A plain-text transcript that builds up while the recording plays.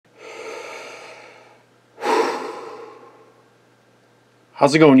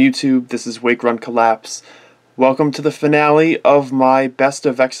How's it going, YouTube? This is Wake Run Collapse. Welcome to the finale of my Best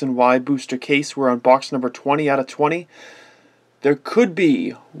of X and Y booster case. We're on box number 20 out of 20. There could be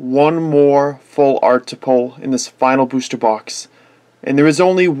one more full art to pull in this final booster box. And there is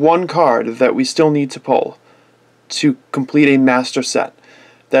only one card that we still need to pull to complete a master set.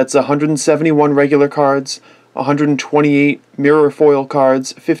 That's 171 regular cards, 128 mirror foil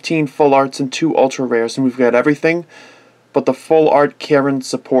cards, 15 full arts, and 2 ultra rares. And we've got everything but the full art Karen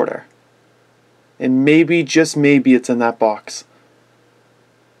supporter. And maybe, just maybe, it's in that box.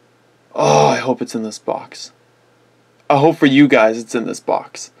 Oh, I hope it's in this box. I hope for you guys it's in this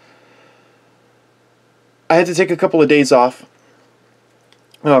box. I had to take a couple of days off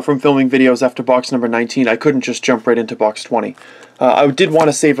from filming videos after box number 19. I couldn't just jump right into box 20. I did want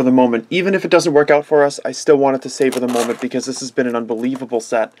to savor the moment. Even if it doesn't work out for us, I still wanted to savor the moment because this has been an unbelievable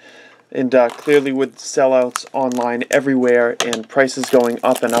set. And clearly with sellouts online everywhere and prices going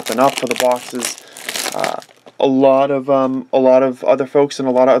up and up and up for the boxes, a lot of other folks and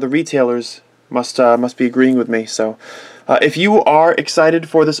a lot of other retailers must be agreeing with me. So if you are excited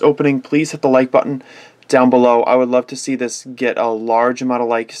for this opening, please hit the like button down below. I would love to see this get a large amount of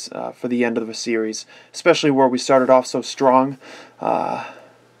likes for the end of the series, especially where we started off so strong. Yeah,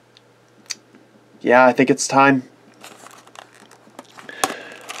 I think it's time.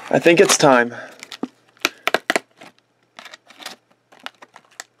 I think it's time.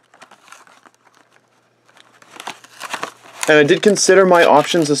 And I did consider my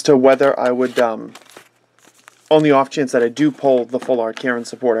options as to whether I would, on the off chance that I do pull the full art Karen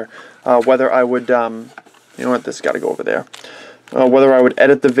supporter, whether I would, you know what, this got to go over there. Whether I would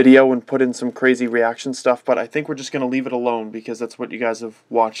edit the video and put in some crazy reaction stuff, but I think we're just going to leave it alone because that's what you guys have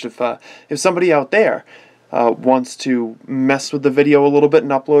watched. If somebody out there wants to mess with the video a little bit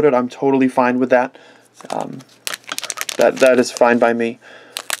and upload it, I'm totally fine with that. That is fine by me.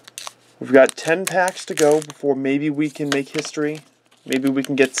 We've got 10 packs to go before maybe we can make history. Maybe we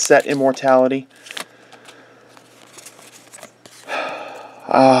can get set immortality.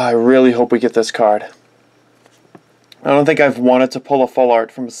 I really hope we get this card. I don't think I've wanted to pull a full art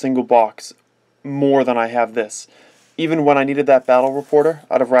from a single box more than I have this. Even when I needed that battle reporter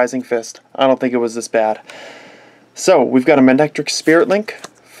out of Rising Fist, I don't think it was this bad. So, we've got a Manectric Spirit Link,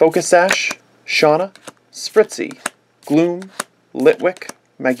 Focus Sash, Shauna, Spritzee, Gloom, Litwick,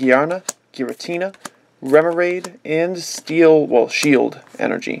 Magiarna, Giratina, Remoraid, and Shield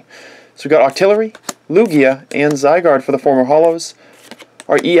Energy. So we've got Artillery, Lugia, and Zygarde for the former Hollows.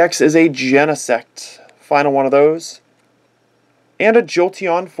 Our EX is a Genesect, final one of those. And a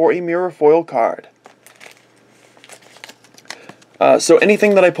Jolteon for a Mirror Foil card. So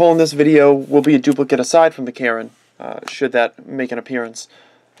anything that I pull in this video will be a duplicate aside from the Karen, should that make an appearance.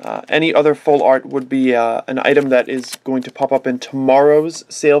 Any other full art would be an item that is going to pop up in tomorrow's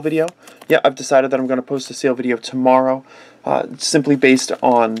sale video. Yeah, I've decided that I'm going to post a sale video tomorrow, simply based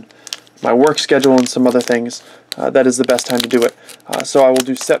on my work schedule and some other things. That is the best time to do it. So I will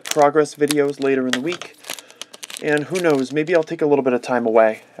do set progress videos later in the week. And who knows, maybe I'll take a little bit of time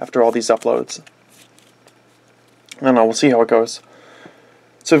away after all these uploads. I don't know, we'll see how it goes.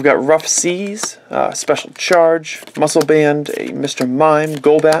 So we've got Rough Seas, Special Charge, Muscle Band, a Mr. Mime,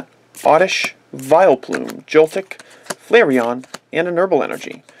 Golbat, Oddish, Vileplume, Joltik, Flareon, and an Herbal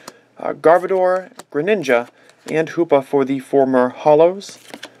Energy. Garbodor, Greninja, and Hoopa for the former Hollows.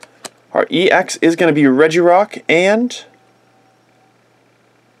 Our EX is going to be Regirock, and...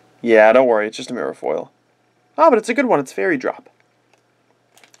 yeah, don't worry, it's just a Mirror Foil. Oh, but it's a good one, it's Fairy Drop.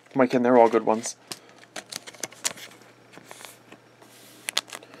 My kid, they're all good ones.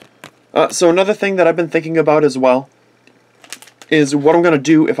 So another thing that I've been thinking about as well is what I'm going to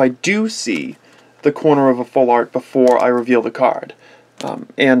do if I do see the corner of a full art before I reveal the card.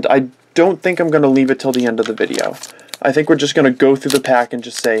 And I don't think I'm going to leave it till the end of the video. I think we're just going to go through the pack and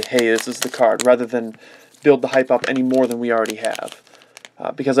just say, hey, this is the card, rather than build the hype up any more than we already have.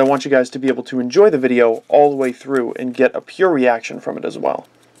 Because I want you guys to be able to enjoy the video all the way through and get a pure reaction from it as well.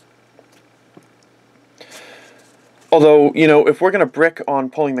 Although, you know, if we're going to brick on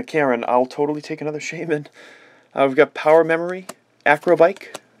pulling the Karen, I'll totally take another Shaman. We've got Power Memory,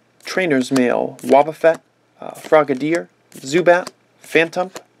 Acrobike, Trainer's Mail, Wobbuffet, Frogadier, Zubat,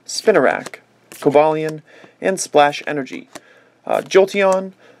 Phantump, Spinarak, Cobalion, and Splash Energy.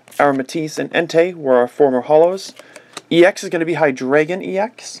 Jolteon, Aromatisse, and Entei were our former Hollows. EX is going to be Hydreigon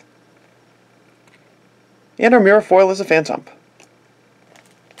EX. And our Mirror Foil is a Phantump.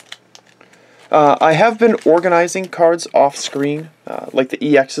 I have been organizing cards off screen, like the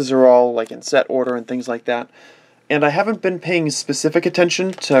EXs are all like in set order and things like that. And I haven't been paying specific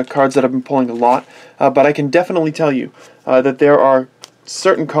attention to cards that I've been pulling a lot, but I can definitely tell you that there are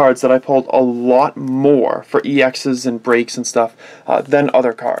certain cards that I pulled a lot more for EXs and breaks and stuff than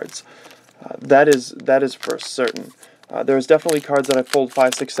other cards. That is for certain. There's definitely cards that I pulled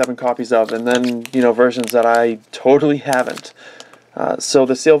 5, 6, 7 copies of, and then, you know, versions that I totally haven't. So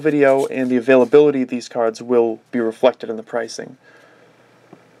the sale video and the availability of these cards will be reflected in the pricing.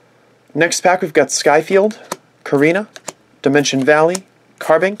 Next pack, we've got Skyfield, Karina, Dimension Valley,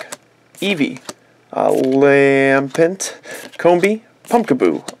 Carbink, Eevee, Lampent, Combee,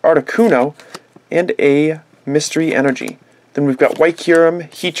 Pumpkaboo, Articuno, and a Mystery Energy. Then we've got Wycurum,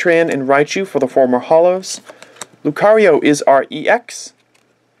 Heatran, and Raichu for the former Hollows. Lucario is our EX.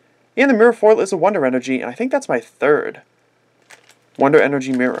 And the Mirror Foil is a Wonder Energy, and I think that's my third Wonder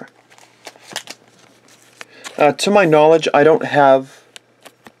Energy Mirror. To my knowledge, I don't have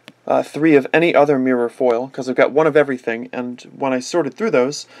 3 of any other Mirror Foil, because I've got 1 of everything, and when I sorted through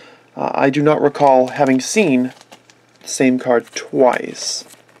those, I do not recall having seen the same card twice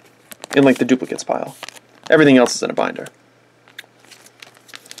in, like, the duplicates pile. Everything else is in a binder.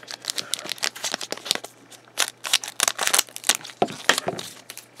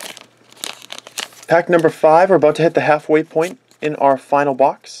 Pack number 5, we're about to hit the halfway point in our final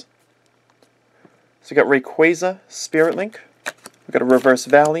box. So we got Rayquaza, Spirit Link. We've got a Reverse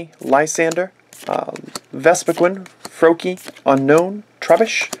Valley, Lysander, Vespiquen, Froakie, Unknown,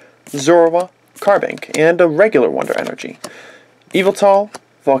 Trubbish, Zorua, Carbink, and a regular Wonder Energy. Yveltal,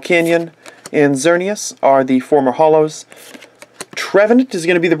 Volcanion, and Xerneas are the former Hollows. Trevenant is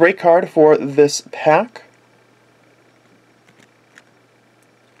going to be the break card for this pack.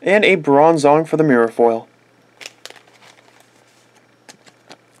 And a Bronzong for the Mirror Foil.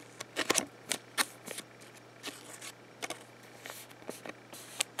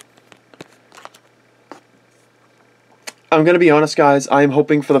 I'm going to be honest, guys, I am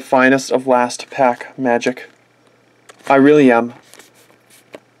hoping for the finest of last pack magic. I really am.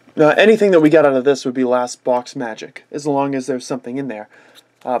 Anything that we get out of this would be last box magic, as long as there's something in there.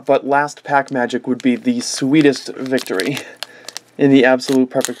 But last pack magic would be the sweetest victory, and the absolute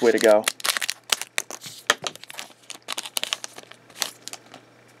perfect way to go.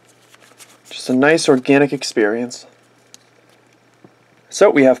 Just a nice organic experience. So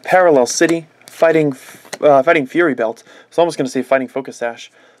we have Parallel City, Fighting Fury Belt. I was almost going to say Fighting Focus Sash.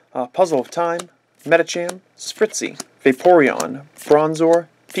 Puzzle of Time, Metacham, Spritzy, Vaporeon, Bronzor,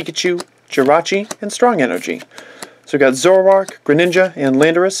 Pikachu, Jirachi, and Strong Energy. So we've got Zoroark, Greninja, and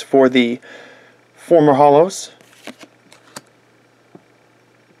Landorus for the former Hollows.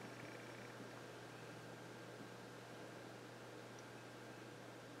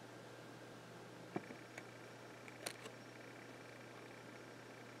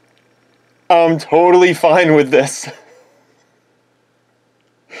 I'm totally fine with this.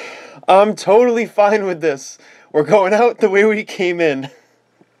 I'm totally fine with this. We're going out the way we came in.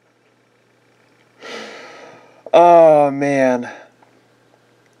 Oh, man.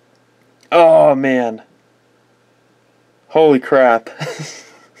 Oh, man. Holy crap.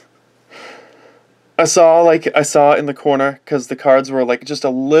 I saw in the corner, because the cards were like just a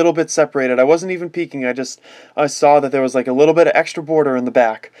little bit separated. I wasn't even peeking. I saw that there was like a little bit of extra border in the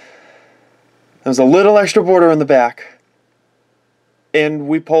back. There's a little extra border in the back. And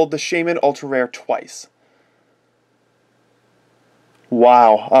we pulled the Shaman Ultra Rare twice.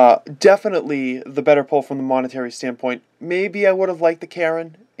 Wow. Definitely the better pull from the monetary standpoint. Maybe I would have liked the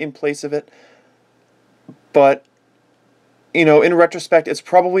Karen in place of it. But, you know, in retrospect, it's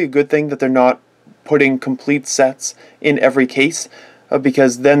probably a good thing that they're not putting complete sets in every case.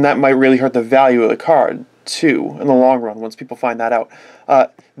 Because then that might really hurt the value of the card, too, in the long run, once people find that out.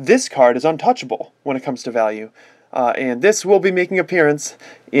 This card is untouchable when it comes to value. And this will be making an appearance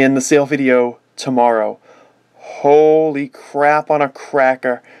in the sale video tomorrow. Holy crap on a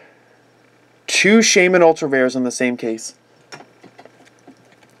cracker. 2 Shaman Ultra Rares in the same case.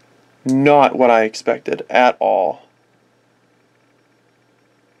 Not what I expected at all.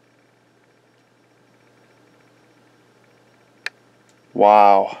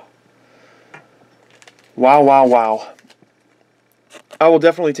 Wow. Wow, wow, wow. I will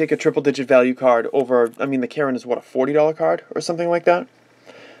definitely take a triple-digit value card over, I mean, the Karen is, what, a $40 card or something like that?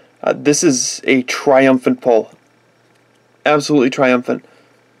 This is a triumphant pull. Absolutely triumphant.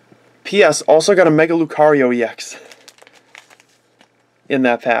 P.S. Also got a Mega Lucario EX in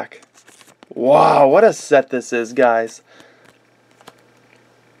that pack. Wow, what a set this is, guys.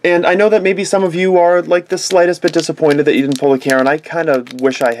 And I know that maybe some of you are, like, the slightest bit disappointed that you didn't pull a Karen. I kind of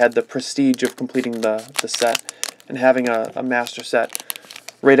wish I had the prestige of completing the set and having a master set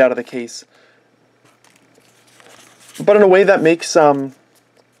right out of the case. But in a way that makes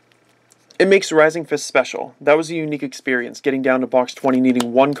it makes Rising Fist special. That was a unique experience, getting down to box 20,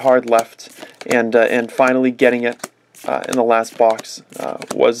 needing one card left, and finally getting it in the last box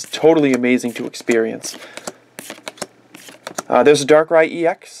was totally amazing to experience. There's a Darkrai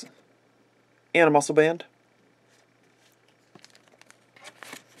EX and a Muscle Band.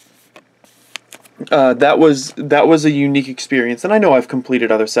 That was a unique experience, and I know I've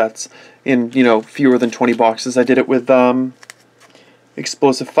completed other sets in fewer than 20 boxes. I did it with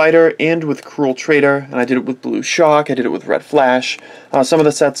Explosive Fighter and with Cruel Trader, and I did it with Blue Shock. I did it with Red Flash. Some of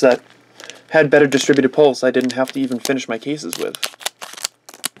the sets that had better distributed pulls I didn't have to even finish my cases with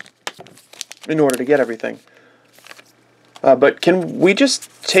in order to get everything. But can we just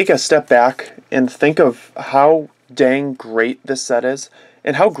take a step back and think of how dang great this set is,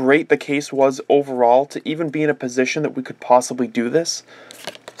 and how great the case was overall to even be in a position that we could possibly do this?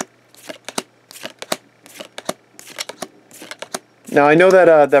 Now, I know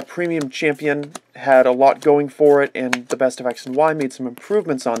that that Premium Champion had a lot going for it, and the Best of X and Y made some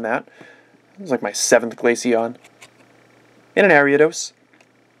improvements on that. It was like my 7th Glaceon. And an Ariados.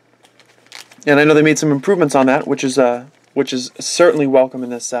 And I know they made some improvements on that, which is certainly welcome in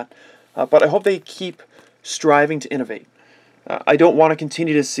this set. But I hope they keep striving to innovate. I don't want to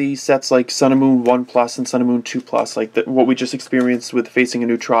continue to see sets like Sun and Moon 1 Plus and Sun and Moon 2 Plus, like what we just experienced with Facing a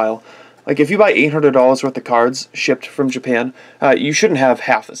New Trial. Like, if you buy $800 worth of cards shipped from Japan, you shouldn't have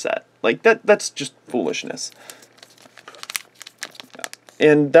half the set. Like, that's just foolishness.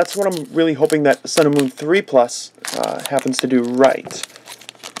 And that's what I'm really hoping that Sun and Moon 3 Plus happens to do right.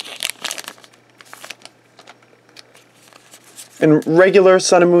 And regular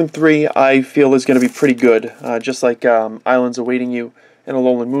Sun and Moon 3, I feel, is going to be pretty good, just like Islands Awaiting You and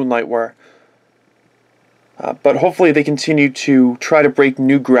Alolan Moonlight were. But hopefully they continue to try to break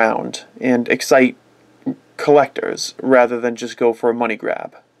new ground and excite collectors rather than just go for a money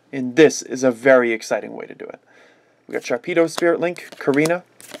grab. And this is a very exciting way to do it. We got Sharpedo, Spirit Link, Karina,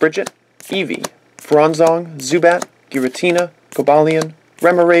 Bridget, Eevee, Bronzong, Zubat, Giratina, Cobalion,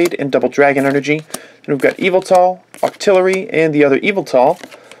 Remoraid, and Double Dragon Energy. And we've got Yveltal, Octillery, and the other Yveltal.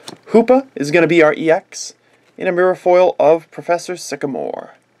 Hoopa is going to be our EX, and a mirror foil of Professor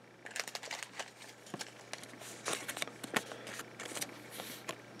Sycamore.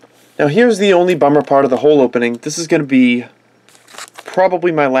 Now here's the only bummer part of the whole opening. This is going to be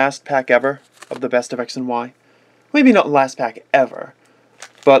probably my last pack ever of the Best of X and Y. Maybe not last pack ever,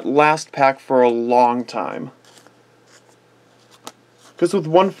 but last pack for a long time. Because with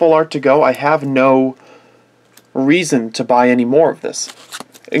one full art to go, I have no reason to buy any more of this.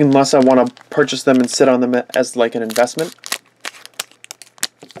 Unless I want to purchase them and sit on them as like an investment.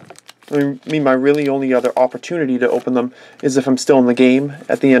 I mean, my really only other opportunity to open them is if I'm still in the game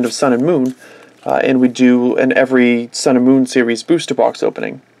at the end of Sun and Moon, and we do an every Sun and Moon series booster box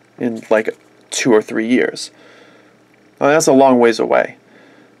opening in like 2 or 3 years. That's a long ways away.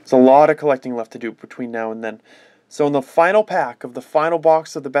 There's a lot of collecting left to do between now and then. So in the final pack of the final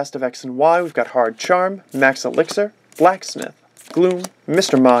box of the Best of X and Y, we've got Hard Charm, Max Elixir, Blacksmith, Gloom,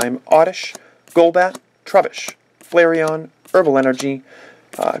 Mr. Mime, Oddish, Golbat, Trubbish, Flareon, Herbal Energy,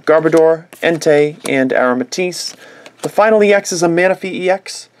 Garbodor, Entei, and Aromatisse. The final EX is a Manaphy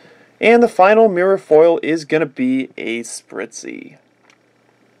EX, and the final mirror foil is going to be a Spritzee.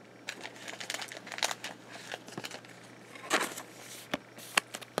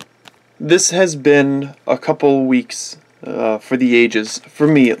 This has been a couple weeks for the ages, for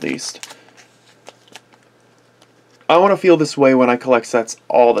me at least. I want to feel this way when I collect sets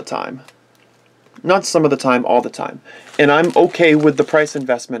all the time. Not some of the time, all the time. And I'm okay with the price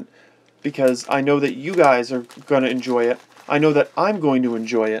investment because I know that you guys are going to enjoy it. I know that I'm going to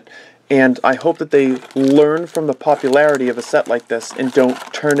enjoy it. And I hope that they learn from the popularity of a set like this and don't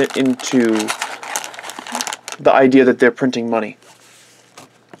turn it into the idea that they're printing money.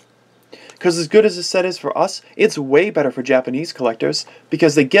 Because as good as this set is for us, it's way better for Japanese collectors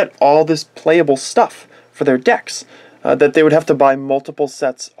because they get all this playable stuff for their decks that they would have to buy multiple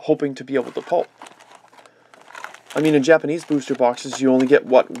sets hoping to be able to pull. I mean, in Japanese booster boxes, you only get,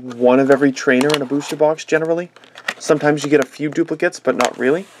 what, one of every trainer in a booster box, generally? Sometimes you get a few duplicates, but not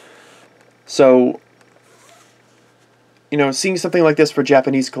really. So, you know, seeing something like this for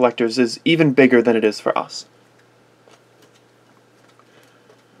Japanese collectors is even bigger than it is for us.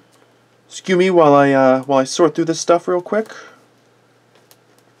 Excuse me while I sort through this stuff real quick.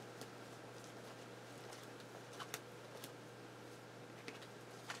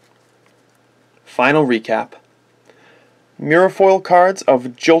 Final recap. Mirror foil cards of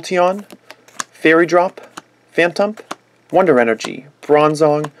Jolteon, Fairy Drop, Phantump, Wonder Energy,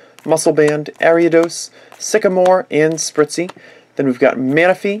 Bronzong, Muscle Band, Ariados, Sycamore, and Spritzee. Then we've got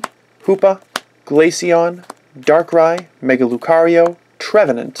Manaphy, Hoopa, Glaceon, Darkrai, Mega Lucario,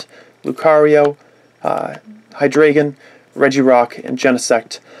 Trevenant, Lucario, Hydreigon, Regirock, and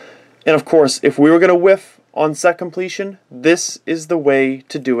Genesect. And of course, if we were going to whiff on set completion, this is the way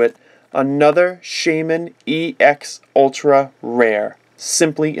to do it. Another Shaymin EX Ultra Rare.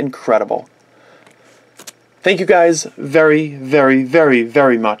 Simply incredible. Thank you guys very, very, very,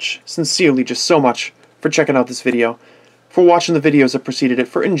 very much, sincerely just so much, for checking out this video, for watching the videos that preceded it,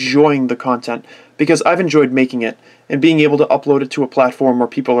 for enjoying the content, because I've enjoyed making it, and being able to upload it to a platform where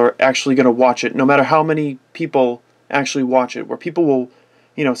people are actually going to watch it, no matter how many people actually watch it, where people will,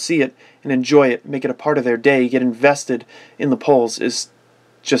 see it and enjoy it, make it a part of their day, get invested in the polls, is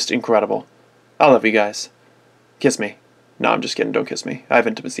just incredible. I love you guys. Kiss me. No, I'm just kidding. Don't kiss me. I have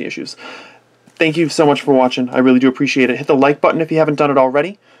intimacy issues. Thank you so much for watching. I really do appreciate it. Hit the like button if you haven't done it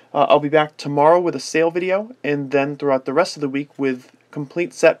already. I'll be back tomorrow with a sale video, and then throughout the rest of the week with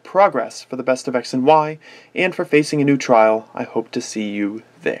complete set progress for the best of X and Y, and for facing a new trial. I hope to see you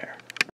there.